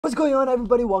What's going on,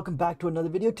 everybody? Welcome back to another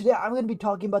video. Today I'm going to be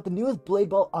talking about the newest Blade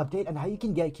Ball update and how you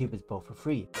can get Cupid's bow for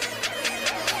free.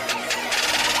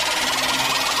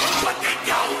 But they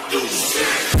don't do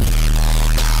shit.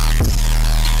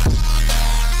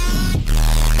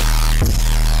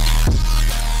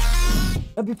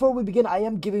 And before we begin, I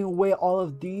am giving away all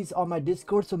of these on my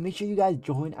Discord, so make sure you guys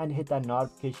join and hit that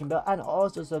notification bell and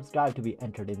also subscribe to be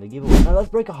entered in the giveaway. Now let's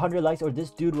break 100 likes or this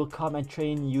dude will come and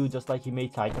train you just like he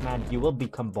made Titan and you will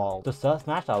become bald. So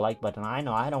smash that like button. I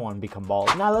know I don't want to become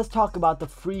bald. Now let's talk about the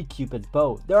free Cupid's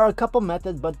bow. There are a couple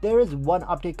methods, but there is one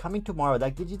update coming tomorrow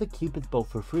that gives you the Cupid's bow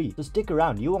for free. So stick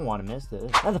around, you won't want to miss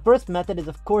this. Now the first method is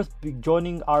of course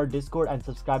joining our Discord and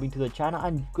subscribing to the channel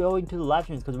and going to the live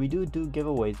streams, because we do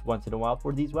giveaways once in a while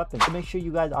for these weapons, so make sure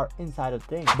you guys are inside of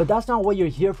things. But that's not what you're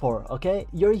here for, okay?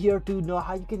 You're here to know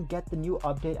how you can get the new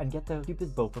update and get the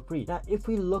Cupid's bow for free. Now if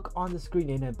we look on the screen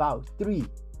in about 3,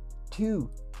 2,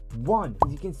 1,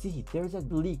 as you can see, there's a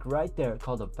leak right there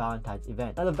called the Valentine's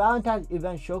event. Now the Valentine's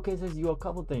event showcases you a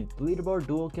couple things: leaderboard,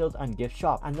 dual kills, and gift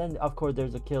shop. And then of course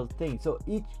there's a kill thing, so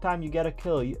each time you get a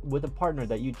kill with a partner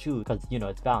that you choose, because you know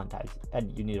it's Valentine's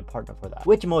and you need a partner for that,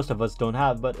 which most of us don't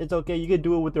have, but it's okay. You can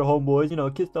do it with your homeboys, you know,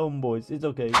 kiss the homeboys, it's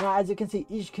okay. Now as you can see,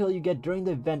 each kill you get during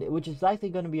the event, which is likely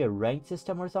going to be a ranked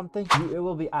system or something, it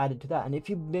will be added to that. And if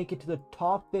you make it to the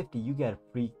top 50, you get a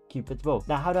free Cupid's bow.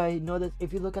 Now how do I know this?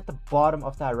 If you look at the bottom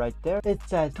of that right there, it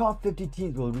says top 50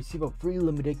 teams will receive a free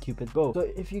limited Cupid's bow. So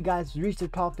if you guys reach the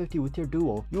top 50 with your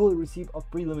duo, you will receive a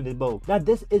free limited bow. Now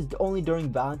this is only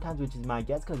during Valentine's, which is my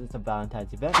guess because it's a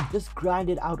Valentine's event. Just grind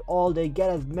it out all day, get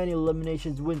as many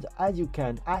eliminations wins as you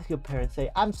can. Ask your parents, say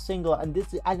I'm single and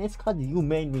it's because you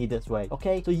made me this way,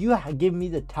 okay? So you give me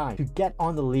the time to get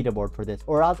on the leaderboard for this,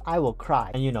 or else I will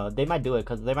cry. And you know, they might do it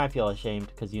because they might feel ashamed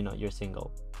because you know you're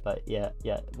single. But yeah,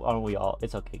 aren't we all?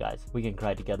 It's okay guys, we can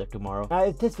cry together tomorrow. Now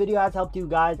if this video has helped you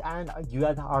guys and you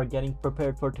guys are getting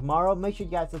prepared for tomorrow, make sure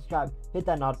you guys subscribe, hit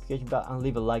that notification bell, and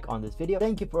leave a like on this video.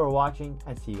 Thank you for watching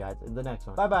and see you guys in the next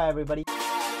one. Bye bye everybody.